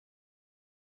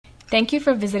Thank you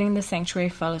for visiting the Sanctuary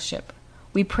Fellowship.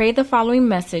 We pray the following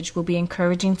message will be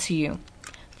encouraging to you.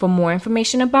 For more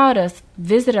information about us,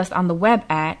 visit us on the web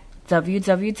at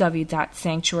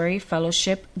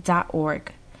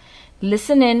www.sanctuaryfellowship.org.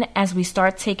 Listen in as we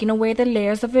start taking away the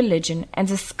layers of religion and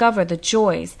discover the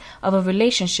joys of a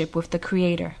relationship with the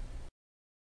Creator.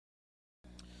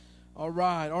 All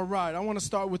right. I want to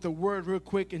start with a word real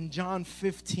quick in John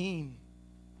 15.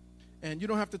 And you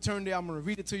don't have to turn there. I'm going to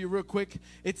read it to you real quick.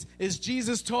 It's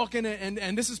Jesus talking,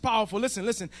 and this is powerful.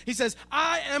 Listen. He says,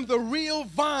 I am the real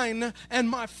vine, and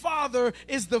my Father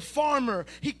is the farmer.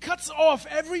 He cuts off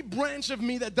every branch of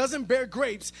me that doesn't bear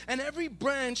grapes, and every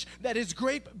branch that is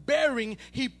grape-bearing,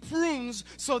 he prunes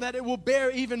so that it will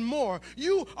bear even more.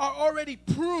 You are already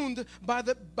pruned by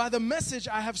the message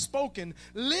I have spoken.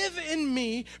 Live in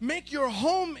me, make your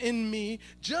home in me,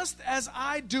 just as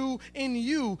I do in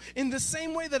you. In the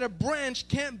same way that a branch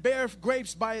can't bear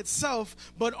grapes by itself,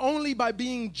 but only by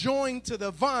being joined to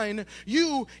the vine,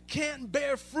 you can't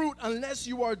bear fruit unless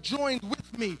you are joined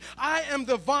with me. I am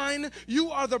the vine,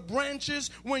 you are the branches.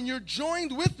 When you're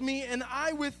joined with me and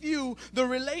I with you, the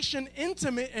relation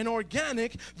intimate and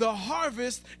organic, the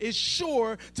harvest is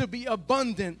sure to be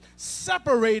abundant.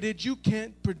 Separated, you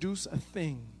can't produce a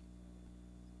thing.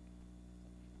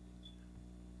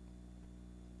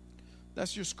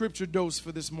 That's your scripture dose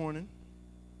for this morning.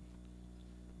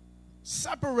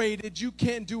 Separated, you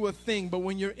can't do a thing, but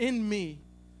when you're in me.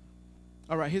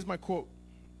 All right, here's my quote.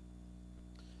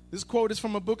 This quote is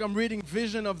from a book I'm reading,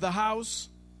 Vision of the House.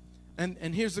 And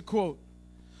here's the quote.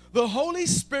 The Holy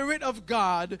Spirit of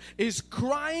God is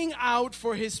crying out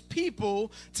for his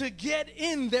people to get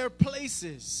in their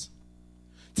places,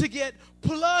 to get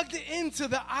plugged into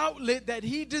the outlet that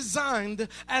he designed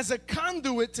as a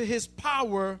conduit to his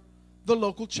power, the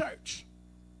local church.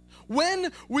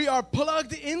 When we are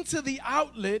plugged into the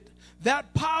outlet,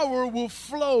 that power will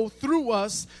flow through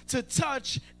us to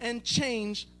touch and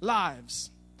change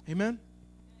lives. Amen?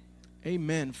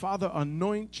 Amen. Father,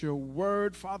 anoint your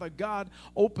word. Father God,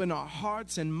 open our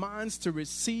hearts and minds to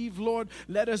receive, Lord.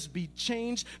 Let us be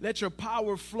changed. Let your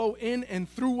power flow in and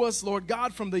through us, Lord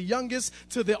God, from the youngest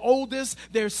to the oldest.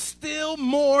 There's still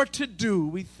more to do.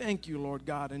 We thank you, Lord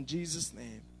God, in Jesus'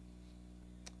 name.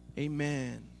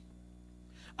 Amen.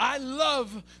 I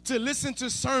love to listen to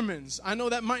sermons. I know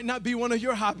that might not be one of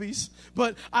your hobbies,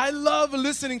 but I love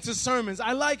listening to sermons.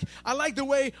 I like the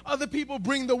way other people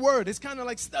bring the word. It's kind of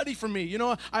like study for me. You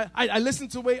know, I listen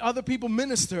to the way other people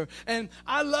minister, and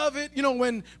I love it. You know,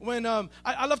 when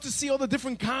I love to see all the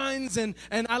different kinds, and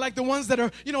I like the ones that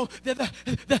are, you know,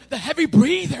 the heavy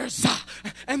breathers,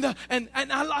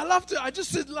 I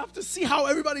just love to see how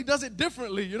everybody does it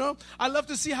differently. You know, I love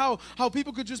to see how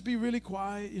people could just be really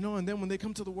quiet. You know, and then when they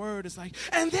come to the word, it's like,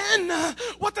 and then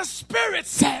what the Spirit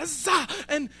says,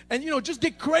 and you know, just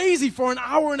get crazy for an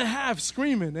hour and a half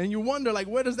screaming, and you wonder, like,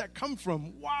 where does that come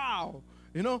from? Wow.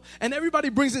 You know, and everybody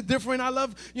brings it different. I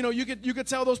love, you know, you could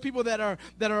tell those people that are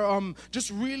just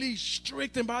really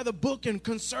strict and by the book and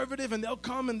conservative, and they'll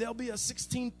come and there'll be a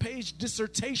 16-page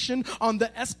dissertation on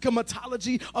the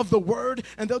eschatology of the word,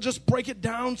 and they'll just break it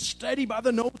down steady by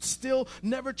the notes, still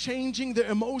never changing their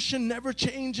emotion, never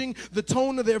changing the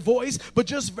tone of their voice, but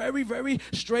just very, very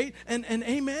straight. And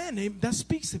amen, that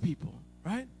speaks to people,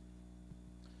 right?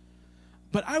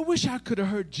 But I wish I could have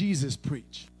heard Jesus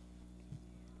preach.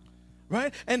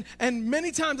 Right? And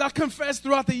many times I confess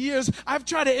throughout the years, I've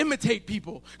tried to imitate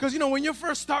people. Because, you know, when you're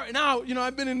first starting out, you know,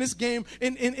 I've been in this game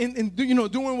in you know,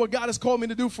 doing what God has called me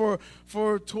to do for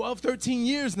 12, 13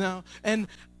 years now. And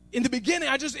in the beginning,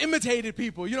 I just imitated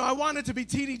people. You know, I wanted to be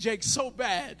T.D. Jakes so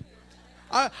bad.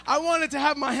 I wanted to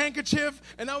have my handkerchief,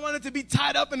 and I wanted to be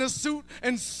tied up in a suit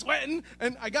and sweating.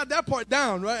 And I got that part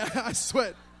down, right? I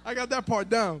sweat. I got that part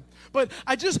down. But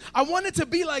I wanted to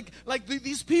be like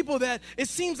these people that it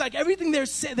seems like everything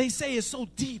they say is so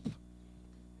deep,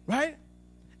 right?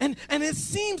 And it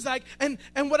seems like, and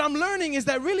what I'm learning is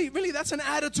that really that's an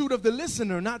attitude of the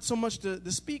listener, not so much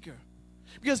the speaker.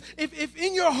 Because if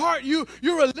in your heart you're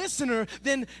a listener,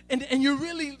 then and you're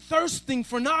really thirsting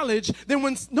for knowledge, then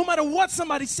when no matter what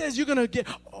somebody says, you're gonna get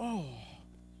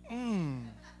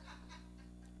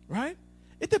right?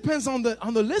 It depends on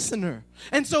the listener.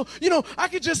 And so, you know, I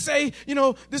could just say, you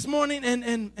know, this morning,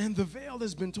 and the veil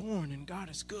has been torn, and God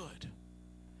is good.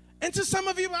 And to some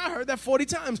of you, I heard that 40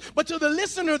 times. But to the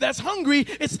listener that's hungry,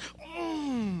 it's,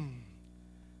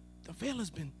 the veil has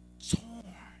been torn.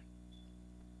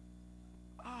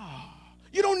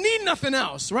 You don't need need nothing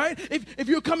else, right? If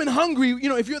you're coming hungry,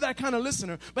 if you're that kind of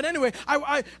listener. But anyway,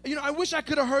 I wish I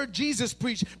could have heard Jesus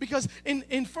preach, because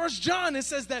in 1 John it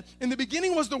says that in the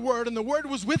beginning was the Word, and the Word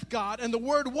was with God, and the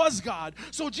Word was God.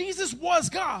 So Jesus was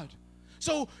God.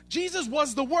 So Jesus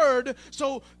was the Word,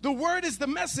 so the Word is the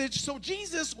message, so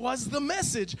Jesus was the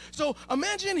message. So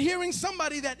imagine hearing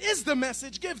somebody that is the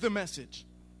message give the message.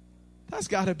 That's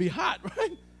got to be hot,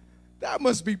 right? That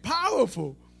must be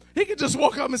powerful. He could just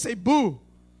walk up and say, boo.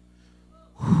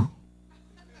 Whew.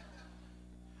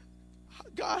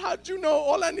 God, how did you know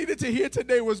all I needed to hear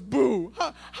today was boo?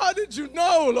 How did you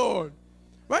know, Lord?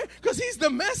 Right? Because he's the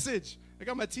message. I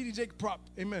got my T.D. Jakes prop.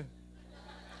 Amen.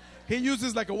 He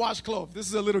uses like a washcloth. This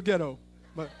is a little ghetto.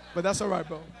 But that's all right,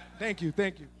 bro. Thank you.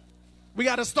 We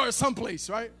got to start someplace,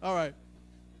 right? All right.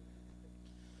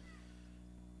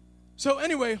 So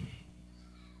anyway,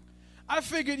 I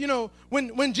figured,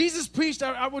 when Jesus preached,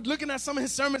 I was looking at some of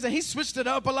his sermons, and he switched it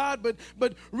up a lot.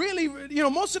 But really,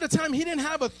 most of the time, he didn't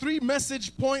have a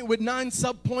 3-message point with 9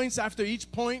 sub-points after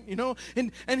each point,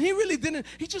 And he really didn't.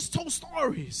 He just told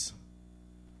stories.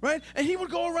 Right? And he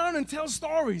would go around and tell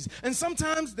stories. And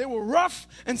sometimes they were rough,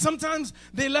 and sometimes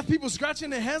they left people scratching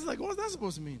their heads like, what's that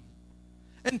supposed to mean?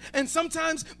 And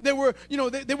sometimes there were,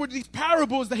 there were these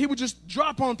parables that he would just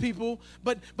drop on people,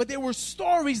 but there were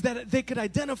stories that they could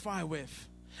identify with.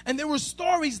 And there were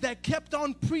stories that kept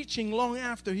on preaching long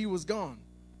after he was gone.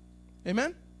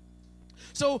 Amen?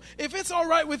 So if it's all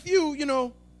right with you,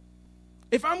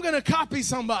 if I'm going to copy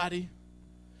somebody,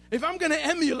 if I'm going to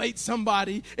emulate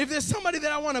somebody, if there's somebody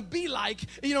that I want to be like,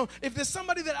 if there's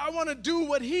somebody that I want to do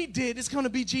what he did, it's going to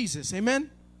be Jesus. Amen?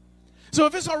 So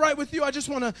if it's all right with you, I just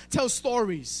want to tell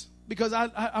stories, because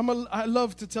I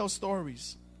love to tell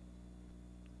stories.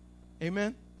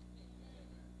 Amen?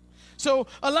 So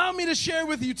allow me to share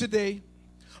with you today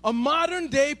a modern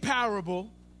day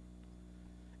parable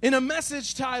in a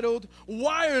message titled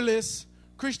Wireless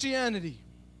Christianity.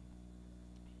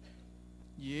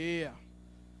 Yeah.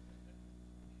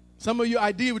 Some of you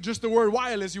ID with just the word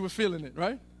wireless, you were feeling it,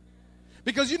 right?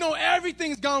 Because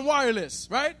everything's gone wireless,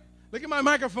 right? Look at my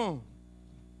microphone.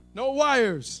 No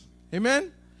wires.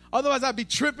 Amen? Otherwise, I'd be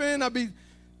tripping.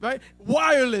 Right?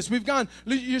 Wireless. We've gone,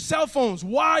 your cell phones,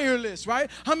 wireless, right?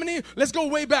 Let's go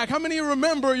way back. How many of you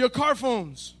remember your car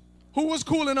phones? Who was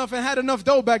cool enough and had enough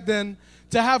dough back then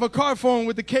to have a car phone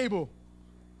with the cable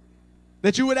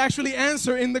that you would actually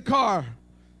answer in the car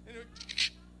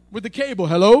with the cable?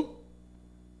 Hello?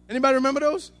 Anybody remember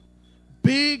those?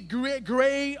 Big,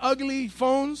 gray, ugly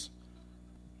phones?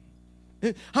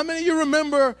 How many of you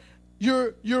remember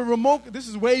your remote? This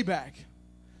is way back.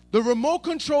 The remote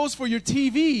controls for your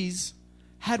TVs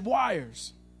had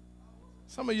wires.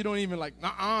 Some of you don't even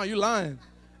you lying.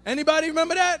 Anybody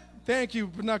remember that? Thank you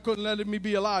for not letting me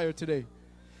be a liar today.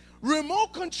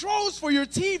 Remote controls for your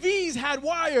TVs had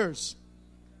wires.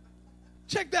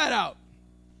 Check that out.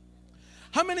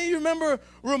 How many of you remember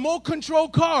remote control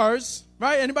cars,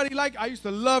 right? Anybody I used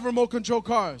to love remote control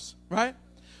cars, right?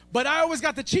 But I always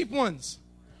got the cheap ones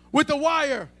with the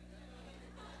wire.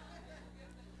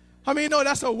 How many know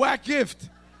that's a whack gift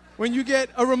when you get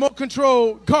a remote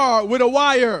control car with a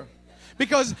wire?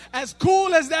 Because as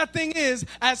cool as that thing is,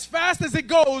 as fast as it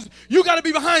goes, you got to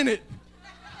be behind it.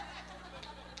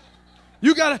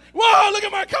 You got to, whoa, look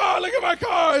at my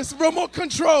car, it's remote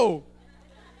control.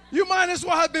 You might as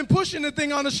well have been pushing the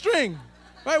thing on a string,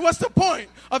 right? What's the point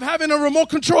of having a remote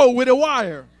control with a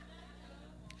wire?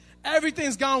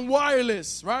 Everything's gone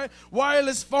wireless, right?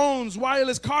 Wireless phones,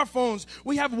 wireless car phones.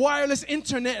 We have wireless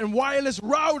internet and wireless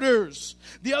routers.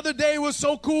 The other day was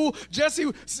so cool.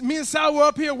 Me and Sal were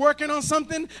up here working on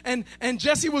something, and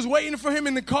Jesse was waiting for him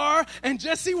in the car, and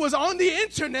Jesse was on the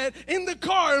internet in the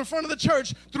car in front of the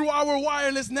church through our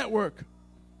wireless network.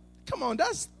 Come on,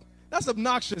 that's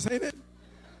obnoxious, ain't it?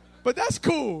 But that's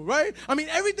cool, right? I mean,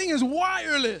 everything is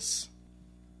wireless.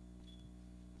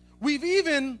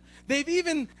 They've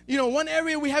even, one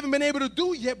area we haven't been able to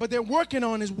do yet, but they're working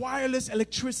on is wireless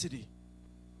electricity.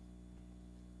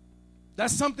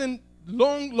 That's something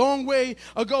long way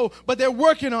ago, but they're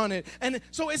working on it. And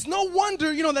so it's no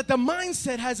wonder, that the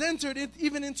mindset has entered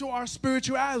even into our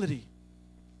spirituality.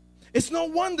 It's no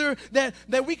wonder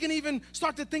that we can even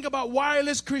start to think about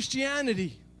wireless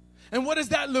Christianity. And what does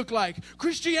that look like?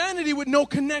 Christianity with no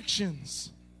connections.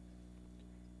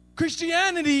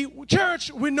 Christianity,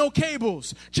 church with no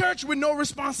cables. Church with no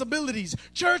responsibilities.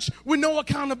 Church with no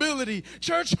accountability.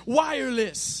 Church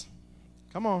wireless.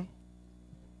 Come on.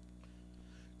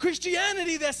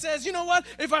 Christianity that says, you know what?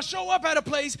 If I show up at a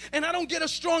place and I don't get a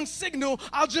strong signal,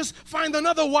 I'll just find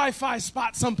another Wi-Fi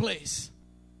spot someplace.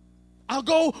 I'll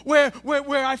go where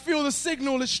I feel the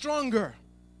signal is stronger.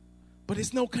 but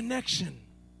it's no connection.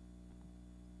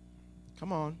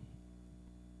 Come on.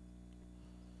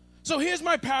 So here's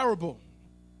my parable.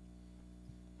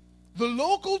 The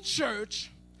local church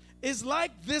is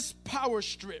like this power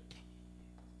strip.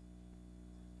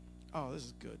 Oh, this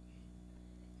is good.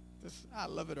 I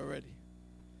love it already.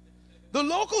 The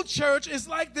local church is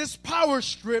like this power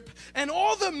strip, and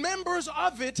all the members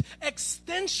of it,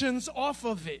 extensions off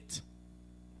of it.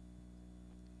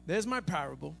 There's my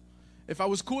parable. If I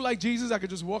was cool like Jesus, I could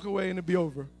just walk away and it'd be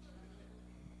over.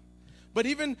 But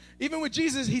even with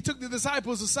Jesus, he took the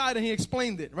disciples aside and he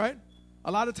explained it, right?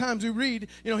 A lot of times we read,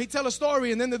 he tell a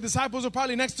story and then the disciples are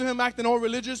probably next to him acting all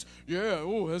religious. Yeah,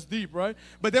 oh, that's deep, right?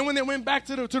 But then when they went back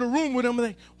to the room with him, they're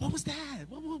like, what was that?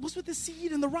 What's with the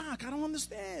seed and the rock? I don't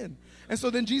understand. And so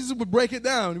then Jesus would break it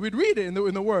down. We'd read it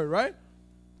in the word, right?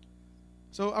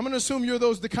 So I'm going to assume you're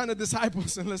the kind of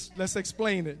disciples, and let's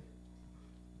explain it.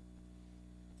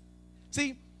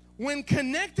 See, when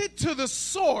connected to the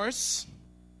source,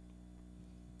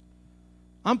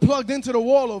 I'm plugged into the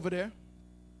wall over there.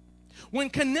 When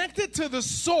connected to the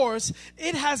source,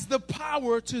 it has the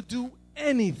power to do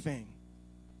anything.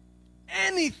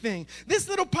 Anything. This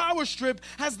little power strip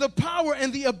has the power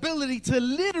and the ability to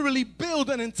literally build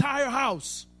an entire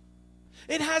house.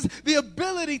 It has the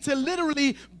ability to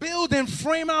literally build and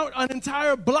frame out an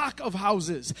entire block of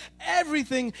houses.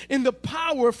 Everything in the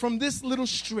power from this little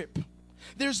strip.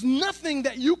 There's nothing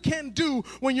that you can do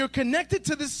when you're connected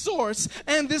to this source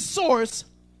and this source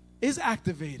is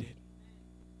activated.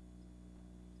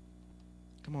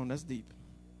 Come on, that's deep.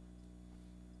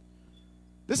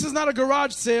 This is not a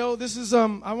garage sale. This is,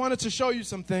 I wanted to show you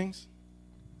some things.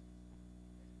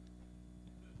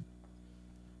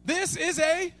 This is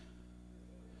a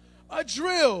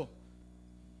drill.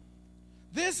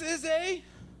 This is a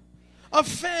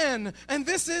fan. And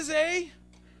this is a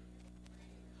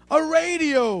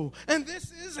radio. And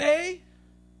this is a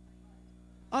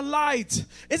light.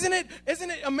 Isn't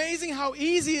it amazing how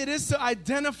easy it is to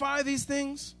identify these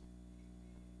things?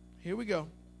 Here we go.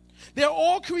 They're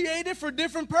all created for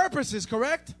different purposes,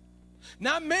 correct?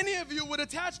 Not many of you would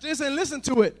attach this and listen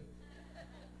to it.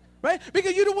 Right?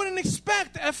 Because you wouldn't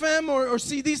expect FM or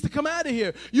CDs to come out of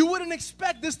here. You wouldn't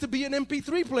expect this to be an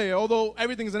MP3 player, although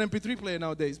everything is an MP3 player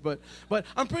nowadays. But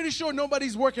I'm pretty sure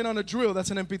nobody's working on a drill that's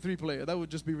an MP3 player. That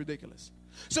would just be ridiculous.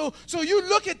 So you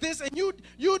look at this and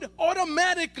you'd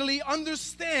automatically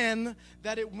understand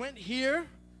that it went here,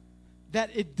 that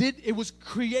it was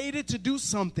created to do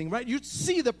something, right? You'd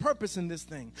see the purpose in this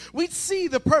thing. We'd see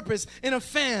the purpose in a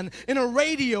fan, in a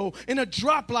radio, in a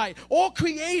drop light, all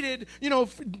created,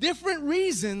 for different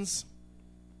reasons.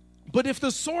 But if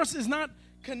the source is not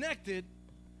connected,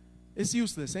 it's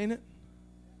useless, ain't it?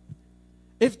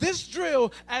 If this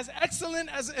drill, as excellent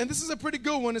as, and this is a pretty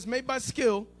good one, it's made by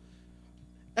Skill,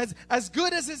 as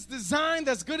good as it's designed,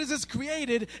 as good as it's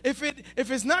created, if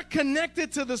it's not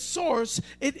connected to the source,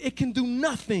 it can do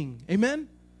nothing. Amen?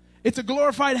 It's a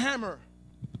glorified hammer.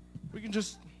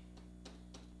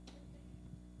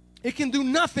 It can do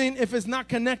nothing if it's not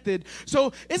connected.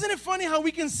 So isn't it funny how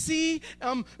we can see,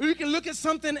 we can look at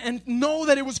something and know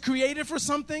that it was created for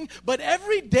something, but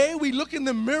every day we look in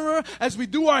the mirror as we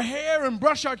do our hair and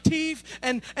brush our teeth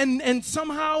and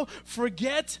somehow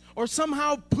forget or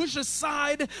somehow push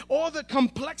aside all the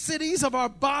complexities of our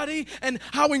body and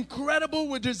how incredible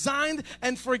we're designed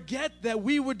and forget that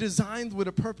we were designed with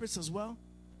a purpose as well?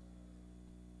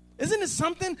 Isn't it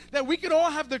something that we could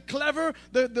all have the clever,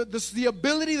 the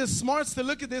ability, the smarts to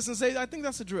look at this and say, I think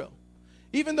that's a drill.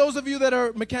 Even those of you that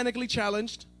are mechanically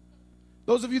challenged,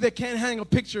 those of you that can't hang a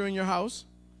picture in your house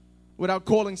without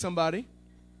calling somebody.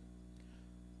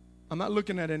 I'm not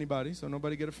looking at anybody, so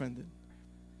nobody get offended.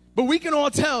 But we can all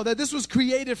tell that this was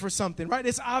created for something, right?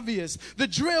 It's obvious. The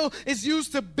drill is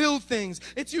used to build things.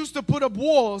 It's used to put up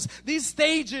walls. These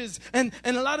stages and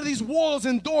a lot of these walls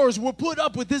and doors were put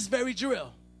up with this very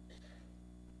drill.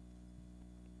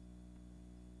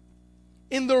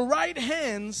 In the right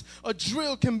hands, a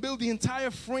drill can build the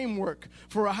entire framework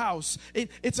for a house.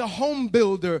 It's a home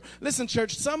builder. Listen,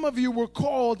 church, some of you were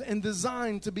called and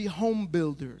designed to be home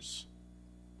builders.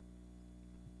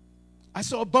 I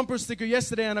saw a bumper sticker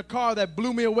yesterday on a car that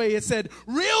blew me away. It said,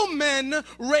 "Real men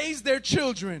raise their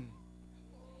children."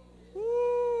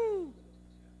 Woo.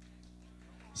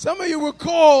 Some of you were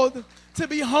called to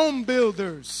be home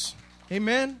builders.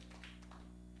 Amen.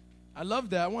 I love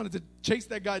that. I wanted to chase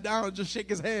that guy down and just shake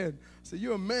his hand. I said,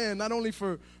 you're a man not only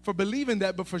for believing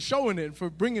that, but for showing it, for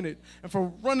bringing it, and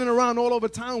for running around all over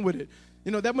town with it.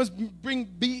 That must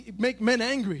make men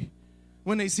angry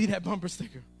when they see that bumper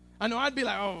sticker. I know I'd be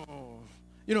like, oh,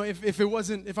 if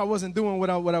I wasn't doing what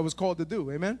I was called to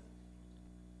do. Amen.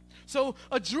 So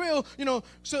a drill,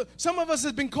 so some of us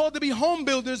have been called to be home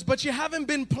builders, but you haven't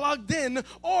been plugged in,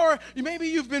 or maybe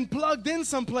you've been plugged in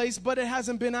someplace, but it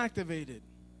hasn't been activated.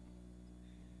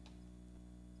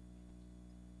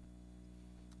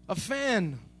 A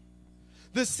fan.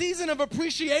 The season of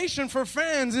appreciation for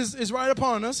fans is right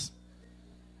upon us.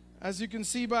 As you can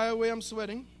see by the way I'm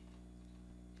sweating.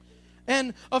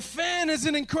 And a fan is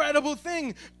an incredible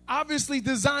thing, obviously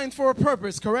designed for a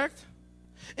purpose, correct?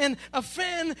 And a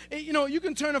fan, you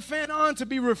can turn a fan on to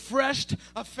be refreshed.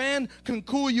 A fan can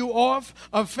cool you off.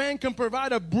 A fan can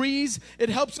provide a breeze. It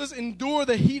helps us endure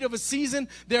the heat of a season.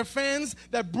 There are fans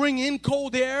that bring in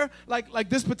cold air, like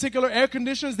this particular air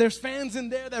conditioners. There's fans in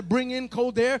there that bring in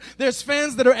cold air. There's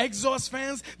fans that are exhaust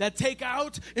fans that take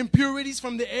out impurities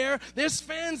from the air. There's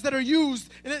fans that are used.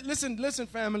 Listen,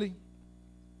 family.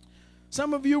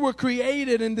 Some of you were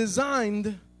created and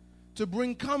designed to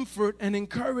bring comfort and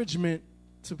encouragement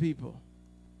to people,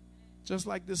 just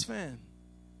like this fan.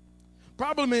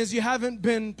 Problem is, you haven't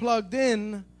been plugged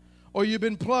in, or you've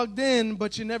been plugged in,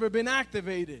 but you've never been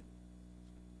activated.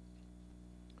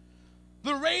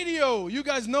 The radio, you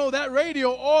guys know that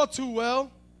radio all too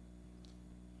well.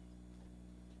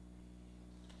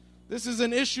 This is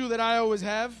an issue that I always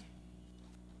have.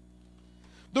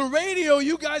 The radio,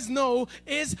 you guys know,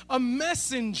 is a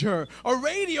messenger. A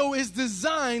radio is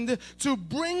designed to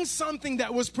bring something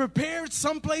that was prepared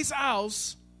someplace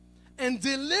else and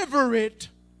deliver it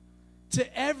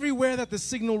to everywhere that the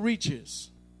signal reaches.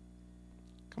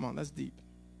 Come on, that's deep.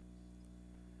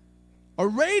 A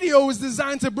radio is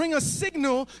designed to bring a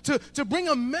signal, to bring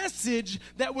a message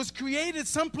that was created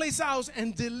someplace else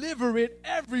and deliver it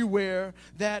everywhere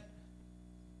that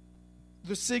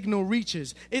the signal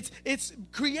reaches. It's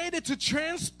created to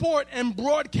transport and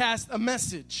broadcast a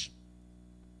message.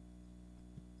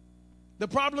 The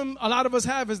problem a lot of us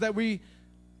have is that we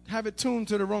have it tuned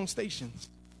to the wrong stations.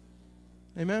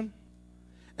 Amen?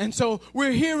 And so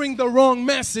we're hearing the wrong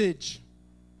message.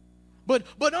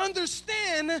 But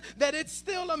understand that it's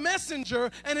still a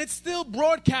messenger and it's still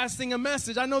broadcasting a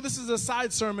message. I know this is a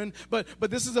side sermon, but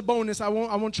this is a bonus. I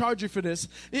won't charge you for this.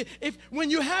 When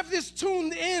you have this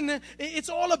tuned in, it's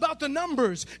all about the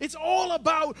numbers. It's all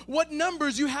about what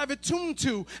numbers you have it tuned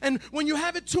to. And when you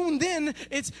have it tuned in,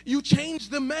 you change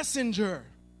the messenger.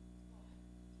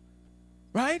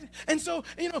 Right? And so,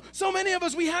 so many of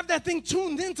us, we have that thing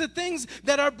tuned into things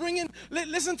that are bringing,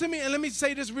 listen to me, and let me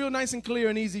say this real nice and clear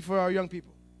and easy for our young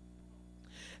people.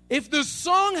 If the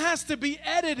song has to be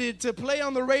edited to play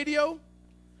on the radio,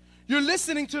 you're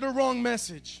listening to the wrong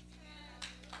message.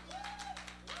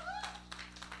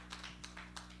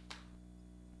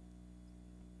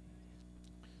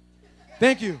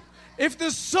 Thank you. If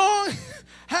the song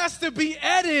has to be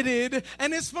edited,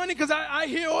 and it's funny because I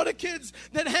hear all the kids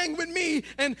that hang with me,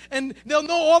 and they'll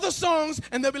know all the songs,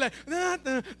 and they'll be like, da,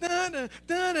 da, da, da,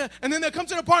 da, da, and then they'll come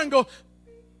to the part and go,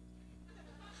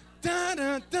 da,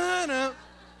 da, da, da,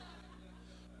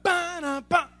 ba, da,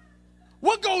 ba.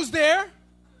 What goes there?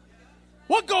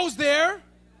 What goes there?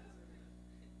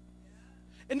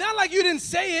 And not like you didn't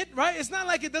say it, right? It's not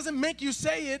like it doesn't make you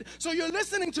say it. So you're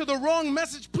listening to the wrong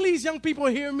message. Please, young people,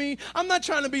 hear me. I'm not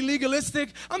trying to be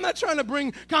legalistic. I'm not trying to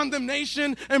bring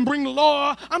condemnation and bring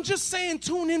law. I'm just saying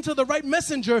tune into the right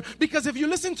messenger, because if you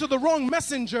listen to the wrong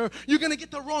messenger, you're going to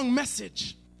get the wrong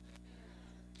message.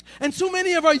 And too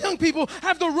many of our young people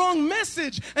have the wrong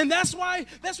message. And that's why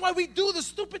we do the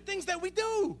stupid things that we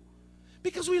do.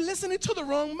 Because we're listening to the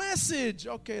wrong message.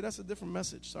 Okay, that's a different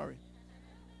message. Sorry.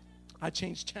 I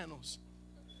changed channels.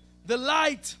 The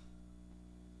light.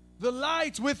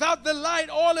 Without the light,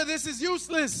 all of this is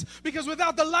useless. Because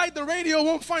without the light, the radio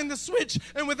won't find the switch.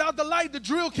 And without the light, the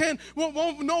drill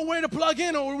won't know where to plug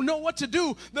in or know what to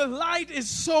do. The light is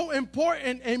so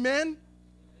important. Amen?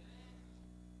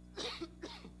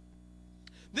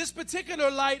 This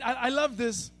particular light, I love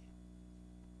this.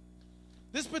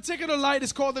 This particular light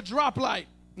is called the drop light.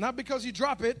 Not because you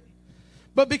drop it,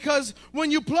 but because when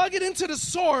you plug it into the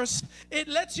source, it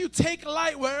lets you take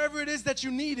light wherever it is that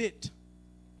you need it.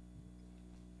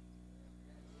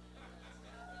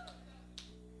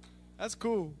 That's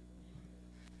cool.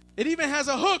 It even has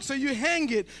a hook, so you hang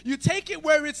it. You take it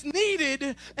where it's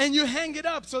needed, and you hang it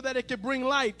up so that it can bring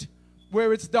light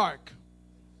where it's dark.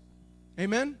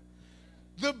 Amen?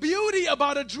 The beauty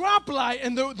about a drop light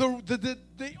and the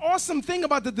awesome thing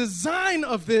about the design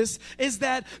of this is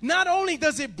that not only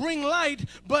does it bring light,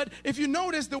 but if you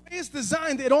notice the way it's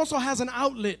designed, it also has an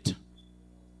outlet.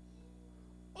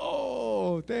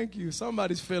 Oh, thank you.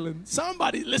 Somebody's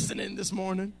listening this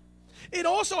morning. it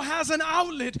also has an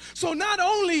outlet. So not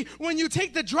only when you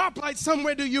take the drop light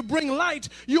somewhere do you bring light,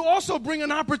 you also bring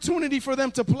an opportunity for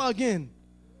them to plug in.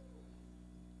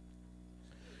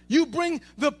 You bring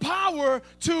the power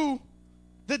to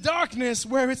the darkness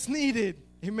where it's needed.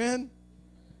 Amen?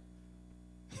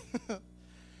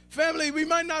 Family, we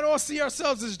might not all see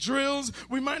ourselves as drills.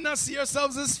 We might not see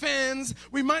ourselves as fans.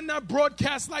 We might not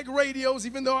broadcast like radios,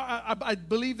 even though I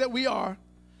believe that we are.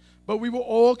 But we were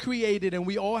all created, and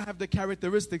we all have the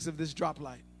characteristics of this drop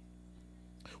light.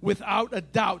 Without a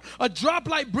doubt. A drop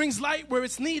light brings light where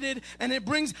it's needed, and it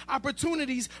brings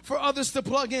opportunities for others to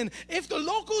plug in. If the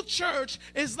local church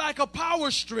is like a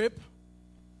power strip,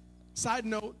 side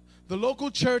note, the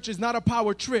local church is not a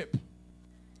power trip.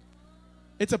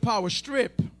 It's a power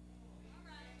strip.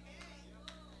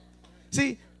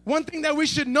 See, one thing that we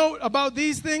should note about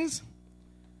these things,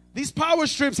 these power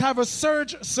strips have a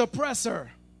surge suppressor.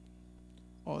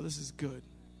 Oh, this is good.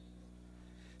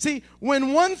 See,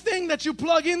 when one thing that you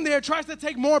plug in there tries to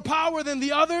take more power than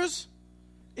the others,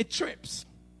 it trips.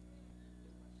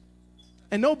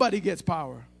 And nobody gets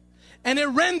power. And it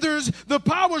renders the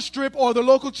power strip or the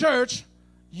local church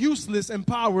useless and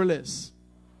powerless.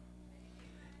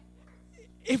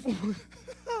 If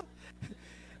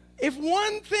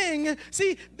one thing,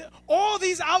 see, all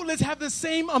these outlets have the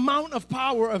same amount of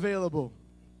power available.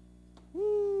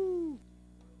 Woo.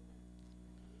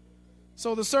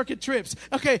 So the circuit trips.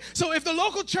 Okay, so if the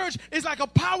local church is like a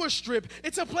power strip,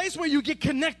 it's a place where you get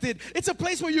connected. It's a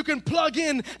place where you can plug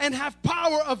in and have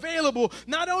power available,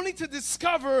 not only to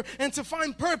discover and to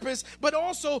find purpose, but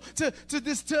also to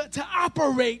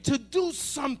operate, to do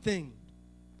something.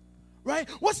 Right?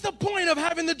 What's the point of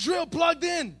having the drill plugged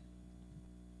in?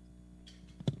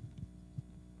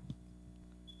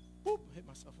 Whoop, hit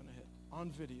myself in the head.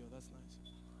 On video, that's nice.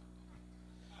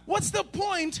 What's the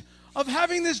point of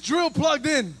having this drill plugged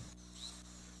in?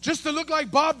 Just to look like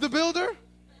Bob the Builder?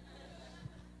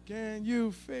 Can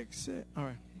you fix it? All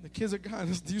right, the kids are kind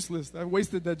of useless. I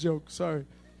wasted that joke, sorry.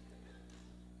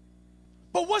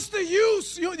 But what's the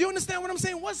use? You understand what I'm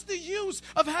saying? What's the use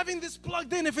of having this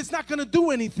plugged in if it's not going to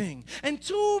do anything? And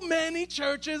too many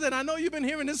churches, and I know you've been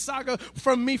hearing this saga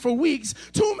from me for weeks,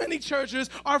 too many churches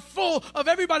are full of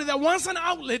everybody that wants an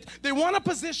outlet, they want a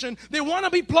position, they want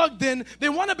to be plugged in, they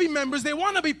want to be members, they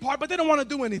want to be part, but they don't want to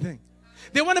do anything.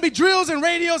 They want to be drills and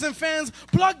radios and fans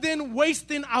plugged in,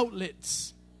 wasting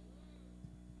outlets.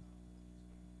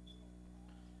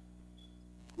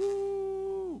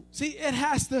 Woo. See, it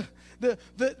has to...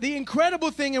 The incredible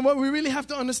thing and what we really have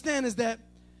to understand is that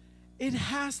it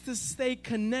has to stay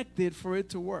connected for it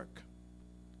to work.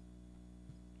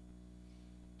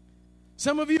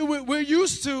 Some of you, we're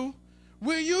used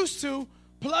to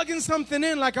plugging something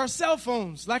in like our cell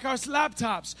phones, like our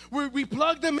laptops. We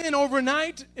plug them in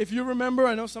overnight. If you remember,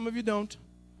 I know some of you don't.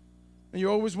 And you're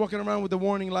always walking around with the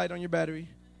warning light on your battery.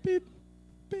 Beep,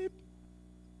 beep.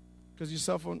 Because your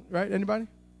cell phone, right? Anybody?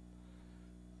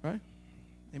 Right?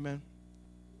 Amen.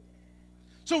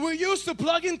 So we're used to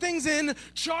plugging things in,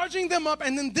 charging them up,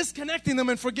 and then disconnecting them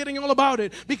and forgetting all about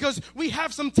it because we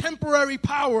have some temporary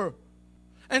power.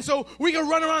 And so we can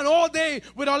run around all day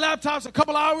with our laptops, a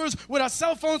couple hours, with our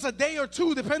cell phones a day or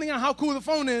two, depending on how cool the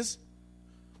phone is,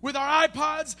 with our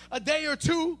iPods a day or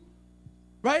two,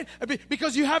 right?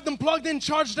 Because you have them plugged in,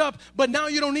 charged up, but now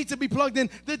you don't need to be plugged in.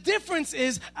 The difference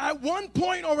is at one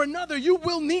point or another, you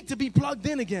will need to be plugged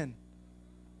in again.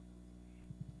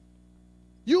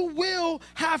 You will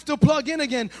have to plug in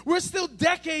again. We're still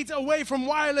decades away from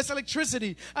wireless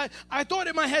electricity. I thought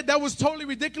in my head that was totally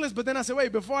ridiculous, but then I said,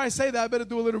 wait, before I say that, I better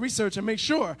do a little research and make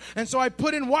sure. And so I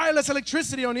put in wireless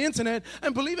electricity on the internet,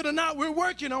 and believe it or not, we're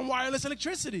working on wireless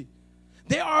electricity.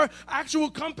 There are actual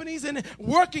companies and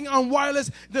working on wireless.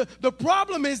 The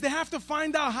problem is they have to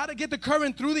find out how to get the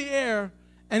current through the air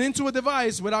and into a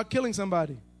device without killing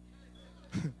somebody.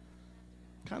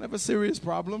 Kind of a serious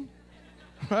problem,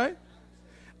 right?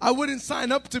 I wouldn't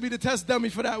sign up to be the test dummy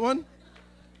for that one.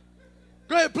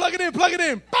 Go ahead, plug it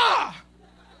in. Bah!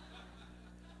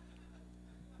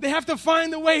 They have to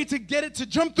find a way to get it to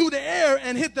jump through the air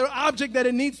and hit the object that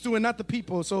it needs to and not the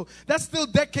people. So that's still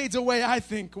decades away, I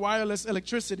think, wireless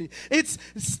electricity. It's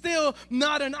still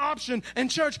not an option.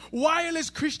 And church, wireless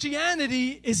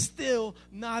Christianity is still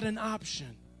not an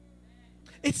option.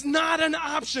 It's not an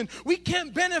option. We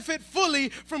can't benefit fully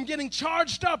from getting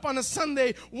charged up on a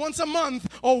Sunday once a month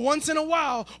or once in a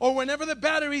while or whenever the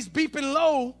battery's beeping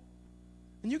low.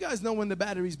 And you guys know when the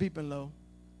battery's beeping low.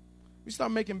 We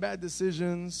start making bad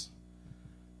decisions.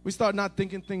 We start not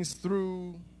thinking things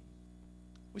through.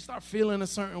 We start feeling a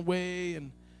certain way.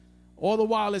 And all the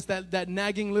while it's that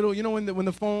nagging little, you know, when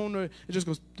the phone, or it just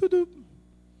goes, doo-doo.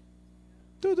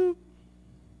 Doo-doo.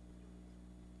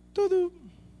 Doo-doo.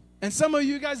 And some of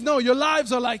you guys know your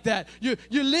lives are like that. You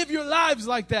live your lives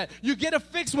like that. You get a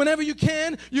fix whenever you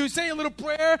can. You say a little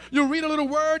prayer. You read a little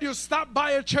word. You stop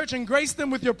by a church and grace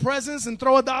them with your presence and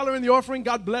throw $1 in the offering.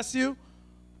 God bless you.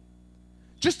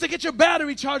 Just to get your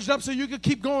battery charged up so you can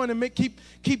keep going and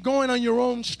keep going on your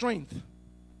own strength.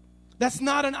 That's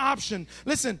not an option.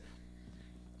 Listen,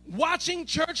 watching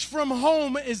church from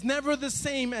home is never the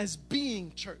same as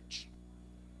being church.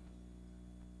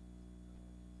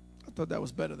 I thought that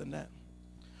was better than that.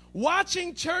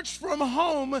 Watching church from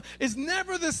home is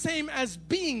never the same as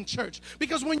being church.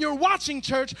 Because when you're watching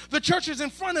church, the church is in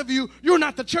front of you. You're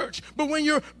not the church. But when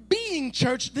you're being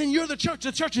church, then you're the church.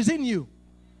 The church is in you.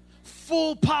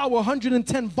 Full power,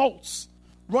 110 volts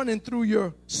running through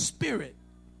your spirit.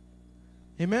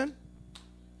 Amen?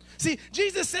 See,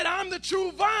 Jesus said, I'm the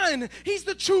true vine. He's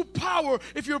the true power.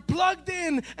 If you're plugged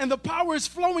in and the power is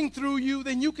flowing through you,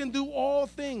 then you can do all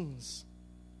things.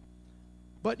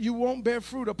 But you won't bear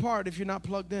fruit apart if you're not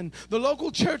plugged in. The local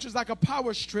church is like a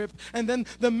power strip, and then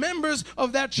the members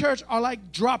of that church are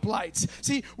like drop lights.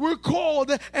 See, we're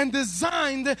called and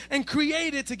designed and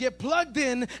created to get plugged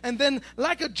in, and then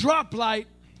like a drop light,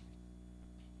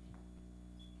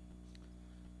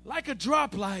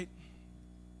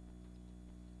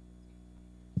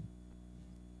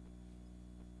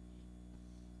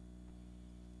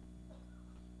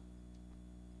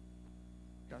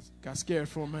 got scared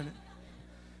for a minute.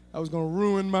 I was going to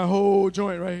ruin my whole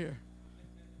joint right here.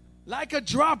 Like a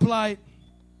drop light,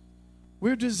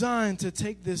 we're designed to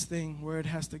take this thing where it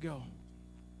has to go.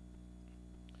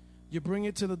 You bring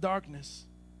it to the darkness,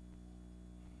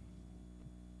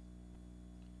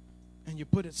 and you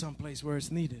put it someplace where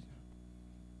it's needed.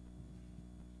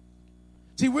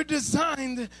 See, we're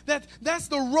designed that's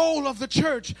the role of the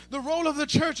church. The role of the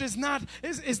church is not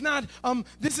this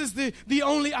is the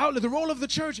only outlet. The role of the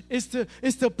church is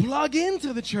to plug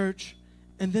into the church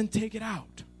and then take it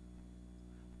out.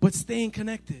 But staying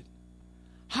connected.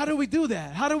 How do we do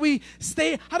that? How do we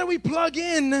plug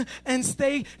in and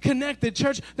stay connected?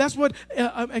 Church, that's what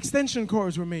extension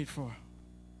cords were made for.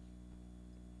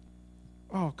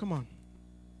 Oh, come on.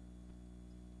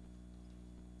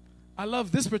 I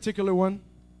love this particular one.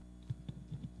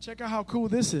 Check out how cool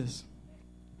this is.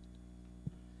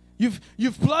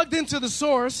 You've plugged into the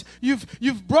source.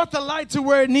 You've brought the light to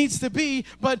where it needs to be.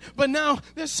 But now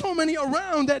there's so many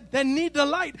around that need the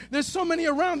light. There's so many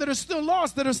around that are still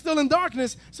lost, that are still in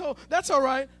darkness. So that's all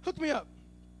right. Hook me up.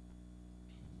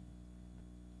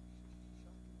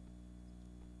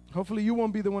 Hopefully you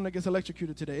won't be the one that gets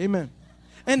electrocuted today. Amen.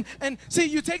 And see,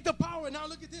 you take the power. Now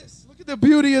look at this. Look at the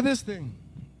beauty of this thing.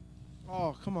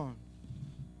 Oh, come on.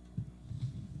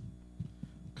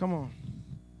 Come on.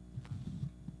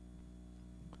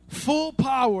 Full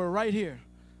power right here.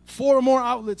 4 more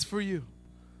outlets for you.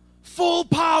 Full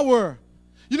power.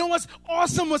 You know what's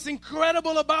awesome, what's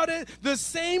incredible about it? The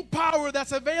same power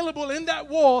that's available in that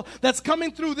wall that's coming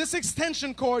through this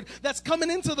extension cord, that's coming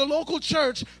into the local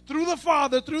church through the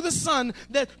Father, through the Son,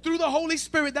 through the Holy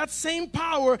Spirit, that same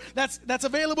power that's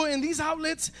available in these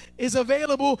outlets is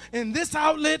available in this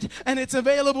outlet, and it's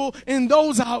available in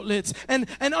those outlets. And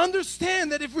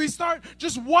understand that if we start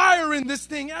just wiring this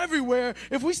thing everywhere,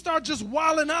 if we start just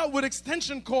wilding out with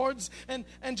extension cords and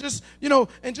just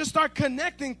start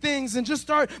connecting things and just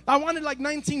start, I wanted like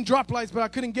 19 drop lights, but I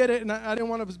couldn't get it, and I didn't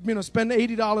want to spend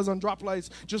 $80 on drop lights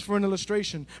just for an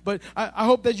illustration. But I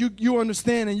hope that you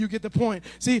understand and you get the point.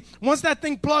 See, once that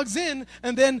thing plugs in,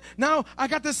 and then now I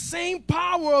got the same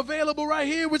power available right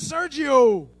here with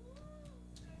Sergio.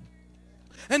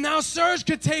 And now Serge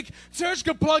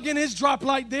could plug in his drop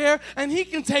light there, and he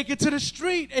can take it to the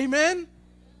street. Amen?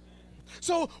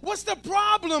 So what's the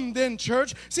problem then,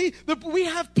 church? See, we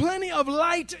have plenty of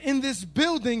light in this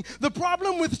building. The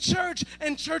problem with church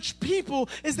and church people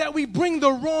is that we bring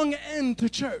the wrong end to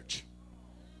church.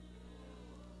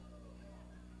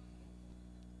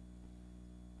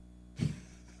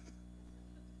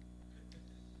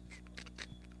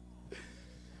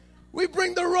 We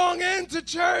bring the wrong end to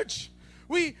church.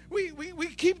 We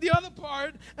keep the other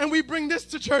part and we bring this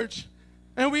to church.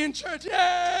 And we in church,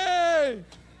 yay!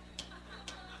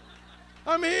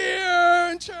 I'm here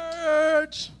in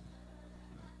church.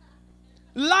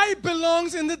 Light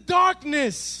belongs in the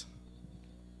darkness.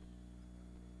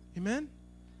 Amen?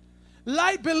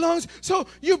 Light belongs. So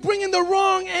you bring in the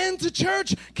wrong end to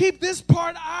church. Keep this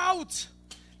part out.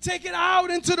 Take it out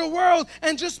into the world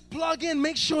and just plug in.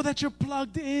 Make sure that you're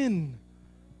plugged in.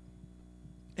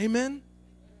 Amen?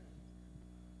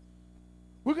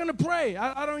 We're going to pray.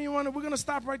 I don't even want to. We're going to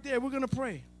stop right there. We're going to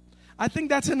pray. I think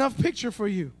that's enough picture for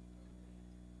you.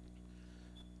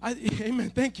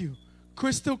 Amen. Thank you.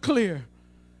 Crystal clear.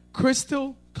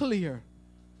 Crystal clear.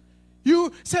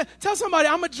 You said, tell somebody,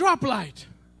 I'm a drop light.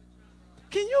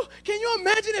 Can you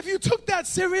imagine if you took that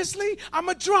seriously? I'm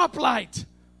a drop light.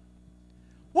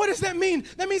 What does that mean?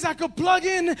 That means I could plug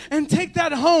in and take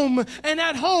that home, and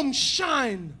at home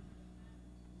shine.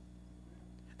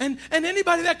 And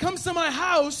anybody that comes to my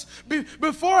house,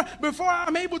 before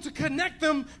I'm able to connect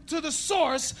them to the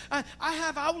source, I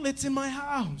have outlets in my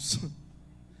house.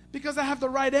 Because I have the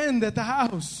right end at the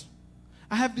house.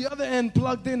 I have the other end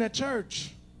plugged in at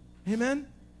church. Amen?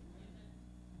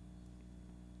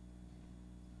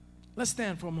 Let's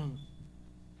stand for a moment.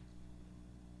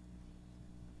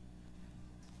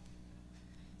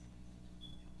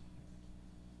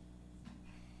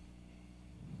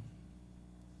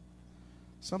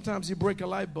 Sometimes you break a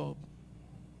light bulb.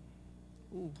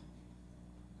 Ooh.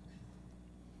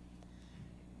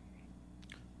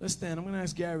 Let's stand. I'm going to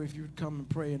ask Gary if you would come and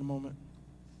pray in a moment.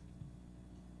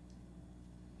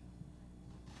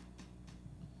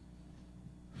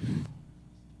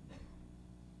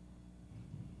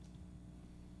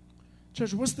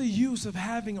 Church, what's the use of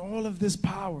having all of this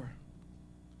power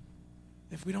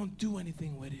if we don't do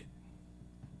anything with it?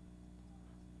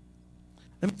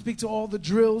 Let me speak to all the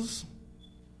drills.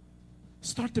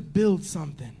 Start to build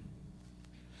something.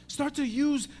 Start to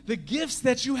use the gifts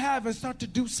that you have and start to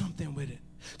do something with it.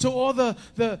 To all the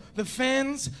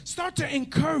fans, start to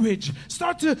encourage.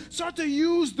 Start to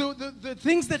use the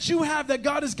things that you have that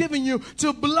God has given you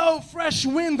to blow fresh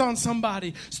wind on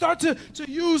somebody. Start to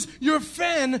use your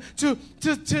fan to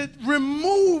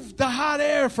remove the hot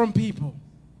air from people.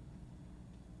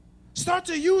 Start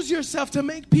to use yourself to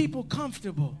make people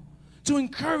comfortable. To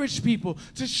encourage people,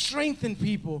 to strengthen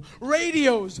people.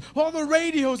 Radios, all the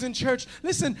radios in church.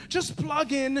 Listen, just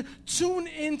plug in, tune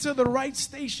into the right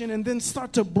station, and then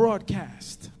start to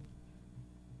broadcast.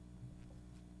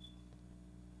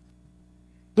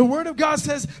 The Word of God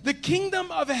says the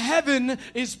kingdom of heaven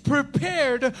is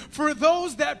prepared for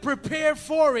those that prepare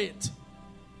for it.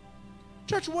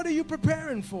 Church, what are you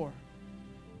preparing for?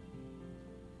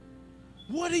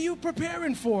 What are you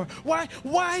preparing for? Why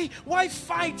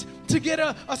fight to get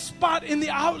a spot in the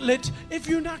outlet if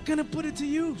you're not going to put it to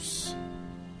use?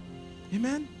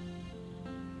 Amen?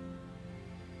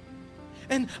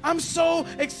 And I'm so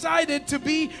excited to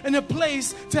be in a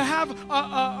place to have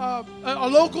a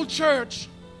local church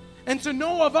and to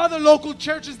know of other local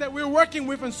churches that we're working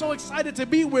with and so excited to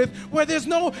be with where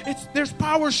there's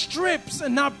power strips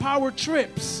and not power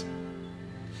trips.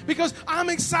 Because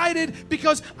I'm excited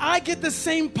because I get the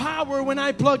same power when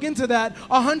I plug into that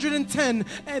 110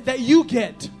 that you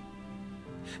get.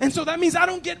 And so that means I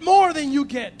don't get more than you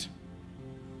get.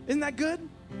 Isn't that good?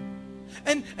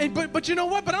 But you know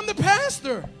what? But I'm the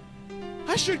pastor.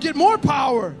 I should get more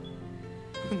power.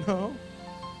 No.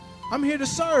 I'm here to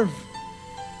serve.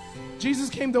 Jesus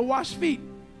came to wash feet.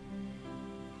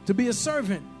 To be a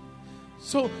servant.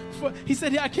 So he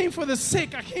said, I came for the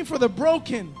sick. I came for the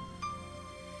broken.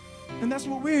 And that's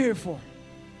what we're here for.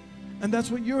 And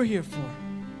that's what you're here for.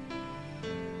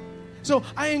 So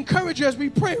I encourage you as we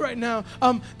pray right now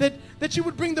that you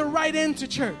would bring the right end to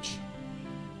church.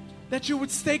 That you would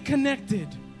stay connected.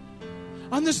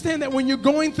 Understand that when you're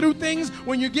going through things,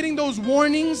 when you're getting those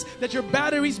warnings that your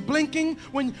battery's blinking,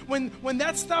 when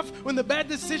that stuff, when the bad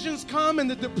decisions come and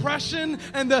the depression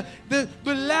and the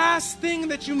last thing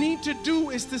that you need to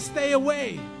do is to stay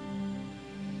away.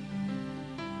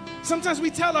 Sometimes we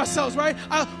tell ourselves, right,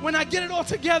 when I get it all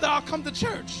together, I'll come to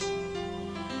church.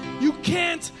 You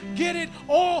can't get it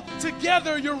all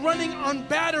together. You're running on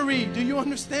battery. Do you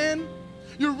understand?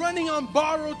 You're running on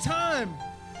borrowed time.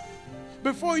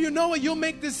 Before you know it, you'll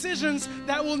make decisions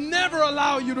that will never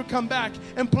allow you to come back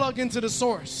and plug into the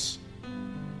source.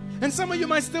 And some of you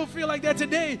might still feel like that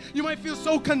today. You might feel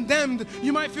so condemned.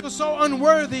 You might feel so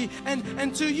unworthy.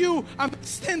 And to you, I'm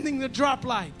extending the drop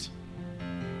light.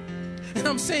 And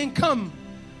I'm saying, come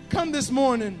this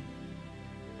morning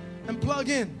and plug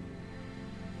in.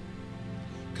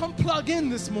 Come plug in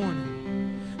this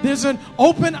morning. There's an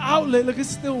open outlet. Look, it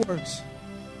still works.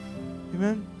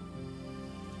 Amen.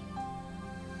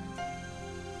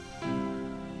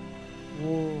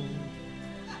 Whoa.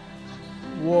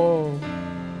 Whoa.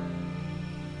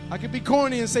 I could be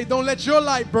corny and say, don't let your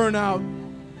light burn out.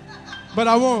 But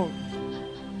I won't.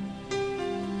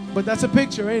 But that's a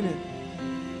picture, ain't it?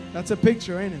 That's a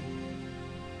picture, ain't it?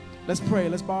 Let's pray.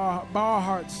 Let's bow our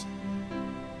hearts.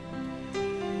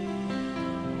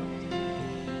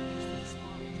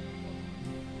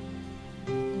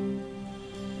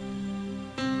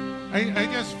 I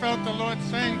just felt the Lord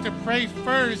saying to pray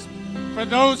first for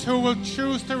those who will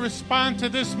choose to respond to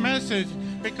this message.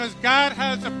 because God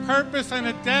has a purpose and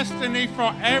a destiny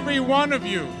for every one of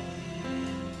you.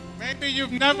 Maybe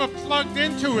you've never plugged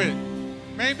into it.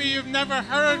 Maybe you've never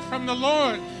heard from the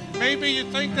Lord. Maybe you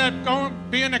think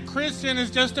that being a Christian is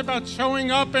just about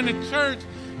showing up in a church.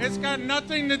 It's got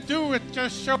nothing to do with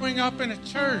just showing up in a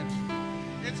church.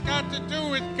 It's got to do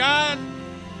with God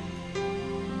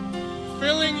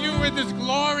filling you with His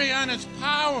glory and His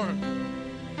power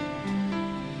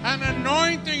and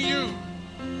anointing you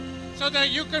so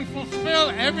that you can fulfill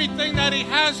everything that He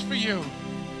has for you.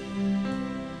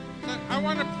 So I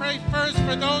want to pray first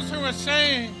for those who are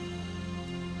saying,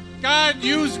 God,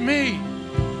 use me.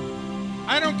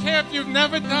 I don't care if you've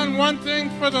never done one thing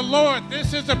for the Lord.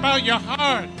 This is about your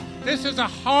heart. This is a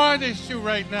hard issue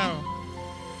right now.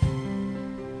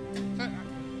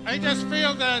 I just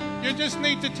feel that you just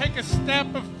need to take a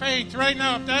step of faith right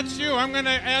now. If that's you, I'm going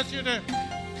to ask you to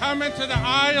come into the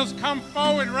aisles, come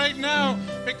forward right now.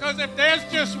 Because if there's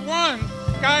just one,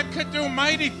 God could do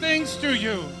mighty things through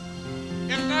you.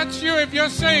 If that's you, if you're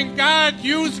saying, God,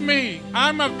 use me,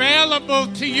 I'm available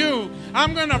to you.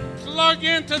 I'm going to plug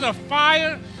into the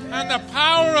fire and the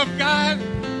power of God.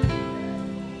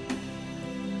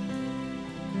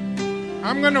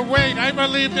 I'm going to wait. I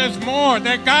believe there's more.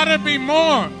 There got to be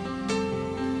more.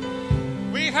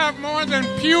 We have more than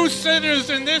pew sitters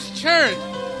in this church.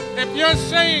 If you're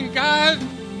saying, God,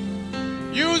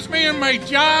 use me in my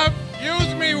job,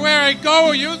 use me where I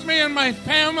go, use me in my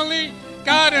family,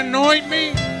 God, anoint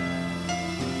me.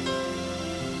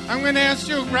 I'm going to ask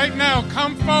you right now,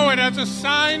 come forward as a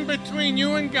sign between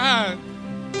you and God.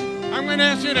 I'm going to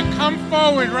ask you to come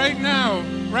forward right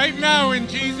now in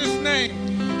Jesus'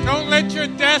 name. Don't let your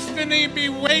destiny be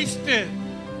wasted.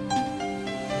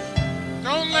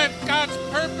 Don't let God's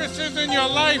purposes in your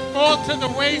life fall to the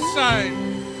wayside.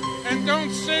 And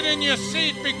don't sit in your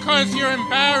seat because you're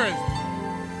embarrassed.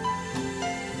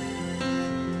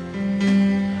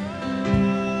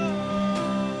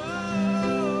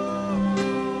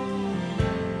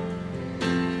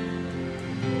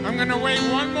 I'm going to wait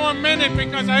one more minute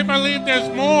because I believe there's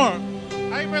more.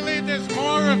 I believe there's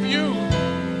more of you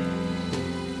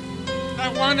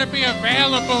that want to be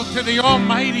available to the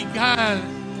Almighty God.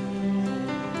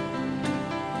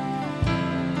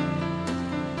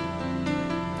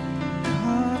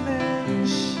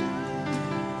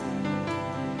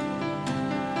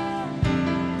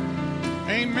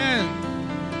 Amen.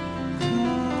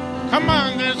 Come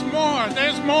on, there's more.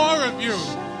 There's more of you.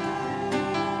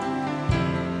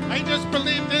 I just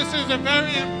believe this is a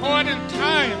very important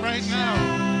time right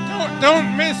now.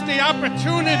 Don't miss the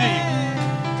opportunity.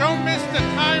 Don't miss the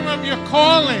time of your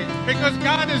calling, because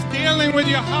God is dealing with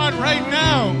your heart right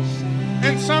now.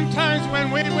 And sometimes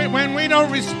when we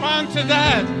don't respond to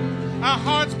that, our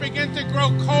hearts begin to grow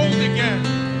cold again.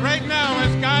 Right now,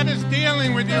 as God is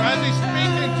dealing with you, as He's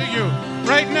speaking to you,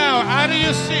 right now, out of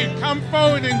your seat, come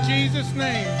forward in Jesus'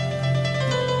 name.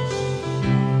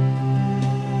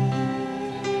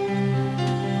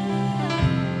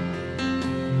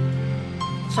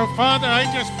 So, Father, I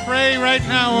just pray right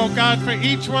now, oh God, for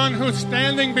each one who's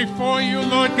standing before you,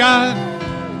 Lord God.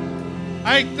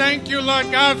 I thank you, Lord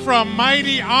God, for a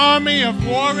mighty army of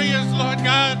warriors, Lord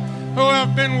God, who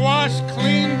have been washed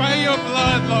clean by your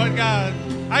blood, Lord God.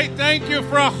 I thank you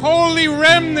for a holy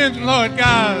remnant, Lord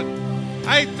God.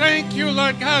 I thank you,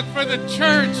 Lord God, for the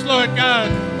church, Lord God,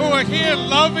 who are here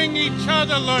loving each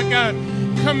other, Lord God,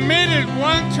 committed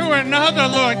one to another,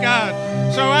 Lord God.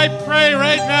 So I pray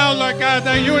right now, Lord God,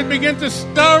 that you would begin to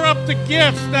stir up the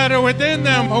gifts that are within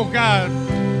them, oh God.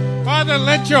 Father,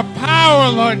 let your power,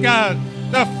 Lord God,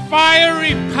 the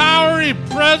fiery, powery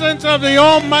presence of the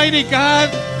Almighty God,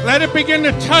 let it begin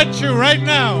to touch you right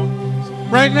now.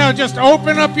 Right now, just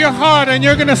open up your heart and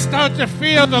you're going to start to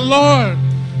feel the Lord.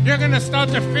 You're going to start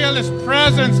to feel His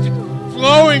presence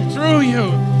flowing through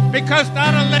you, because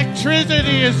that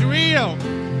electricity is real.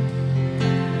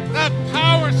 That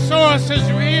power source is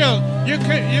real. You're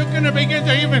going to begin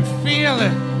to even feel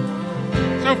it.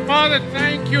 So, Father,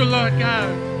 thank you, Lord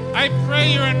God. I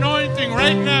pray your anointing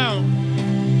right now.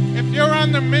 If you're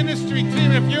on the ministry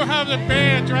team, if you have the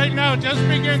badge right now, just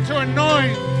begin to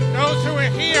anoint those who are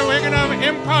here. We're going to have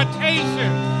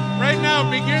impartation. Right now,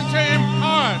 begin to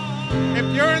impart. If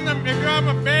you have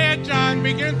a badge on,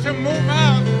 begin to move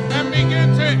out and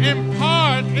begin to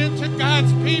impart into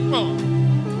God's people.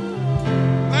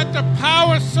 Let the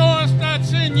power source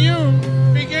that's in you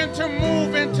begin to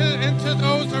move into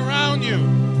those around you.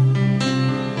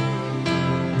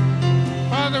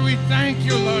 Father, we thank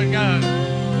you, Lord God.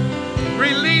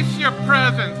 Release your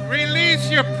presence. Release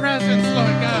your presence,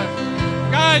 Lord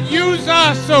God. God, use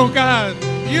us, oh God.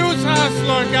 Use us,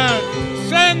 Lord God.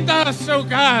 Send us, oh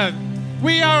God.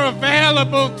 We are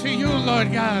available to you,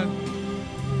 Lord God.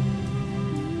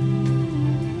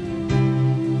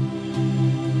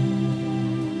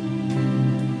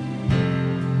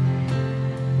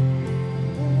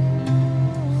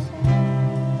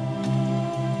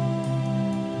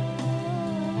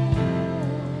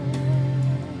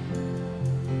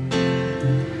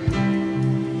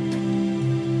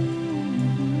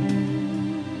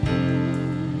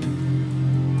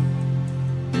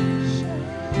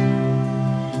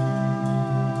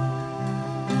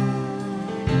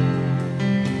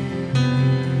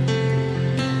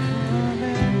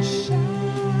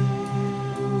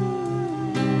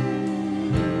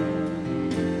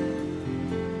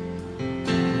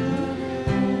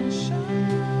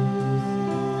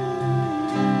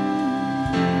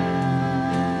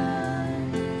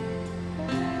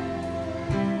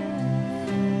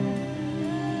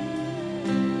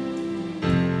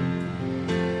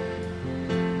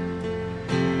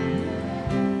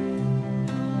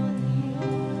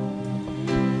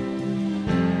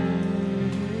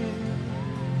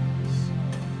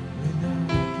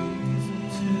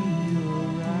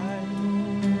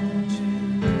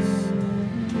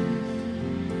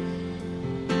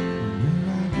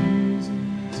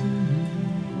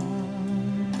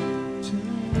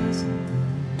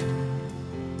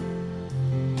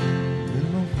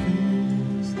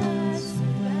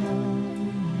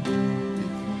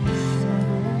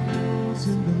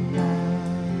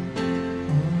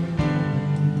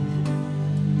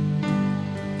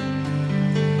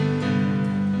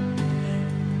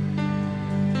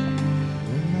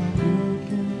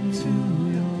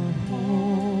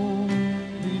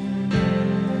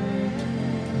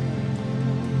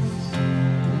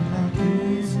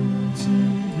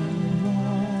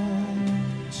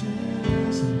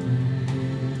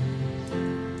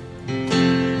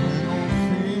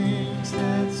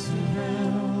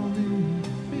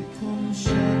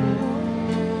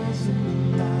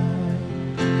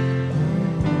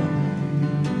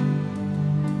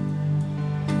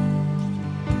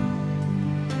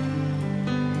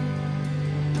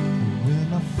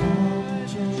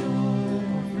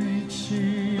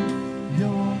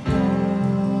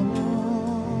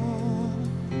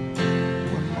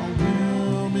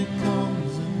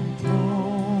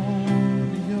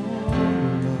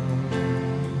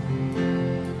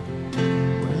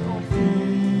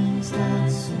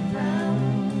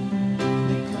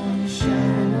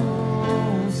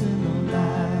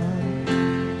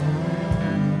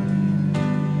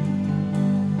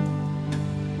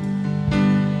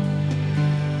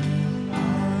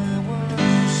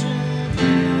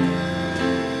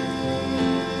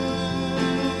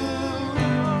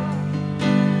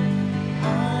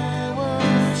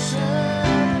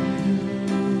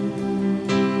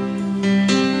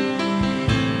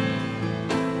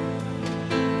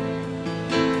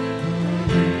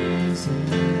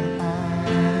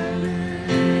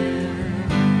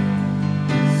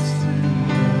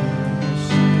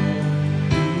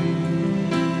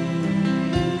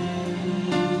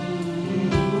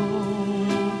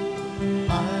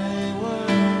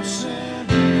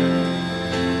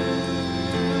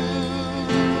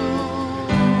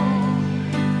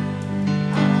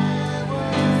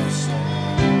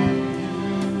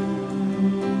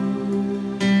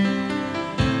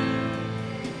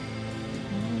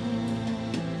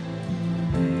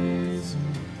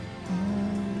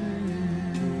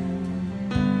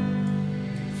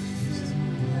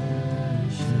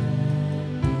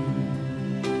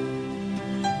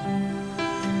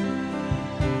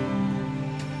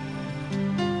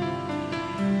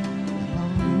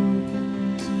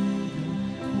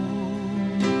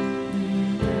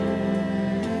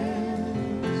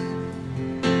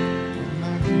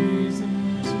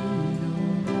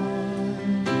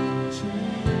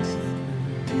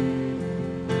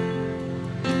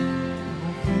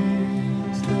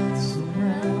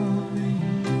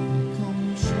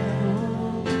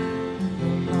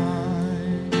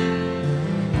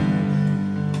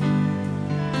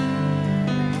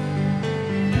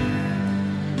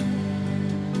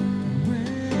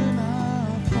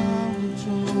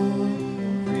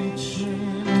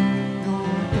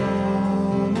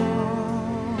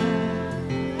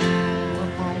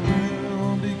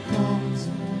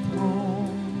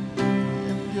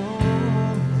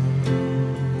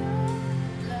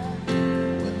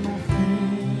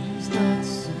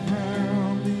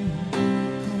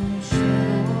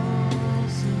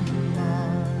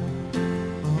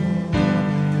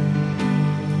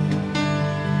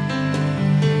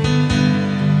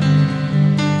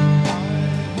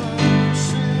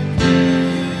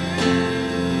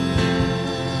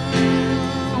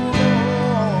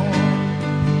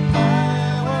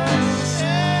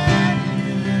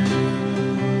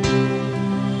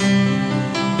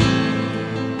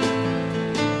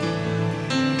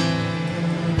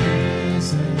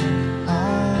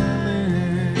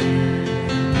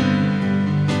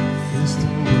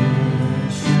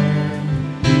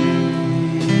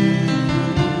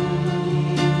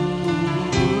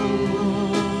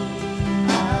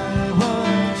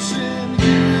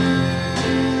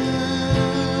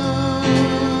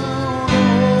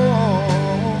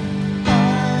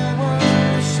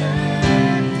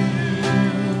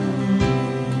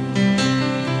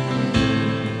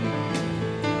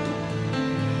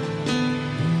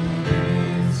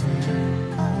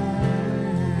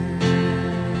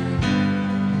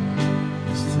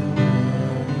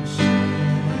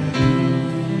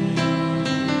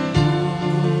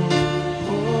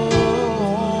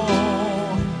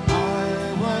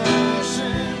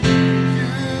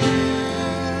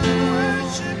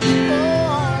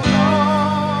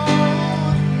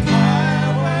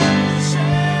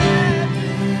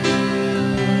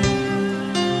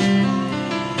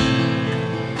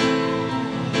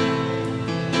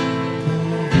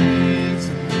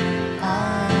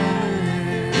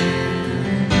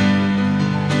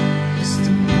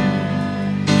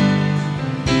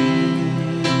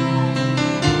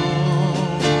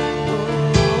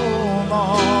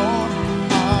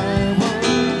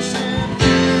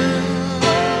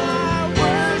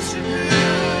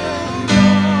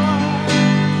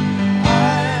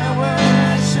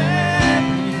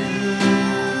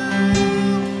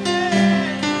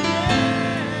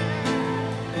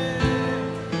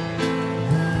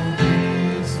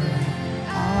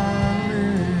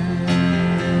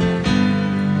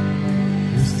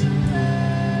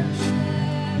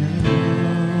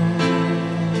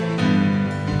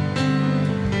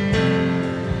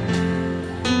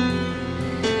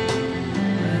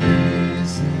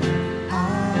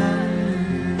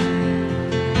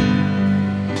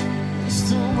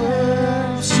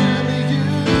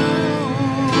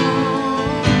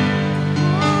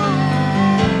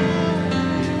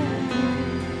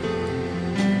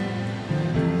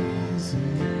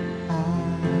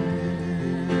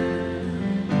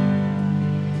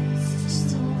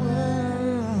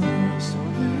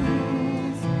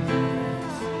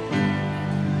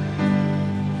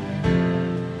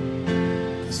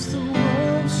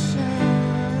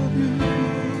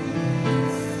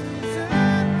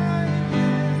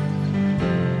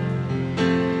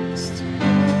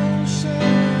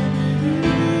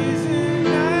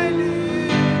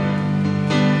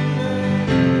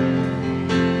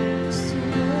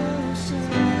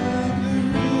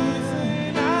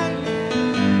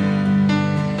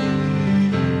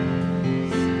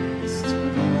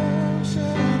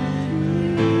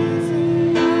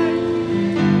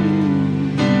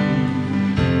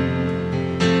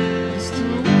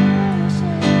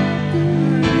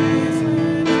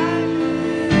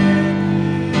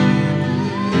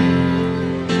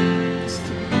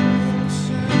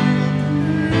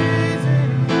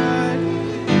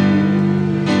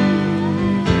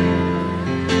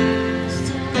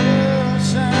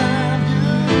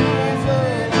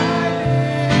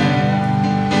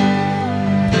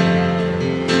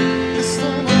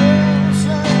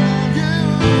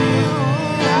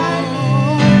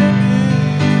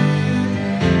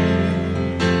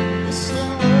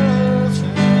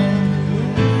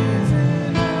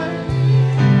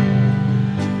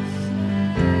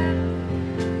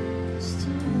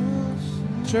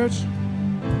 church.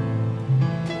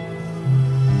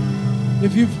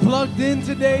 If you've plugged in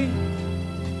today,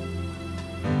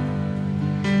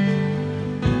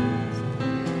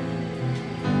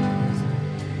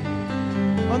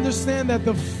 understand that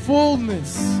the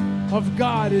fullness of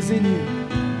God is in you.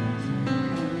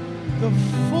 The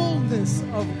fullness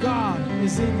of God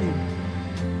is in you.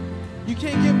 You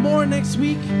can't get more next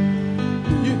week.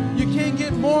 You can't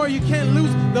get more. You can't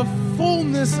lose. The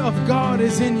fullness of God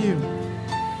is in you.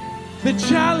 The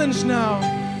challenge now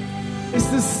is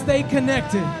to stay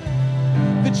connected.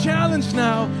 The challenge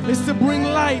now is to bring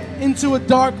light into a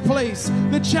dark place.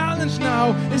 The challenge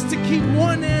now is to keep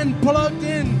one end plugged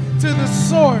in to the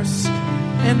source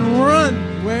and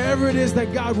run wherever it is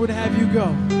that God would have you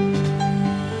go.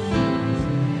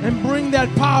 And bring that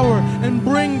power and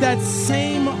bring that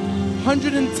same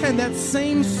 110, that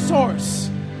same source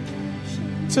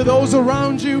to those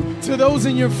around you, to those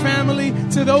in your family,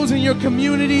 to those in your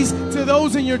communities, to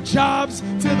those in your jobs,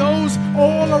 to those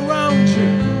all around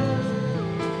you.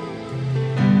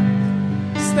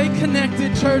 Stay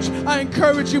connected, church. I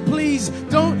encourage you, please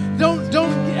don't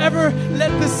ever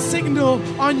let the signal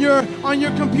on your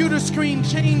computer screen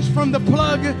change from the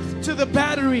plug to the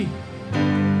battery,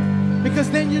 because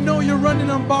then you know you're running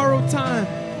on borrowed time.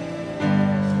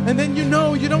 And then you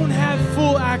know you don't have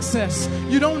full access.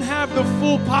 You don't have the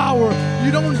full power.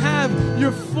 You don't have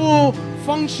your full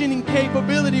functioning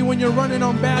capability when you're running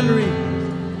on battery.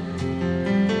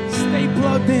 Stay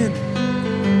plugged in.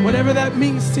 Whatever that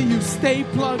means to you, stay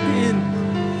plugged in.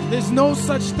 There's no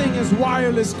such thing as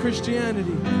wireless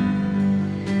Christianity.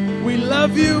 We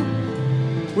love you.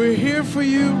 We're here for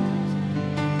you.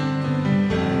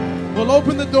 We'll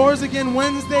open the doors again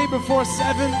Wednesday before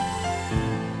 7.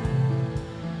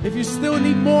 If you still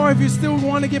need more, if you still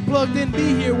want to get plugged in,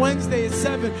 be here Wednesday at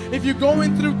 7. If you're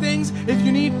going through things, if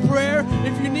you need prayer,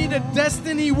 if you need a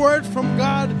destiny word from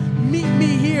God, meet me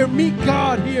here, meet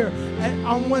God here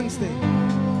on Wednesday.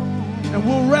 And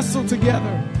we'll wrestle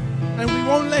together. And we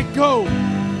won't let go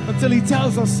until He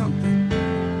tells us something.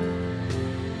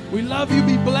 We love you.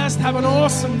 Be blessed. Have an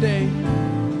awesome day.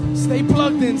 Stay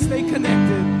plugged in. Stay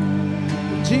connected.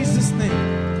 In Jesus' name.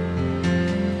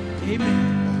 Amen.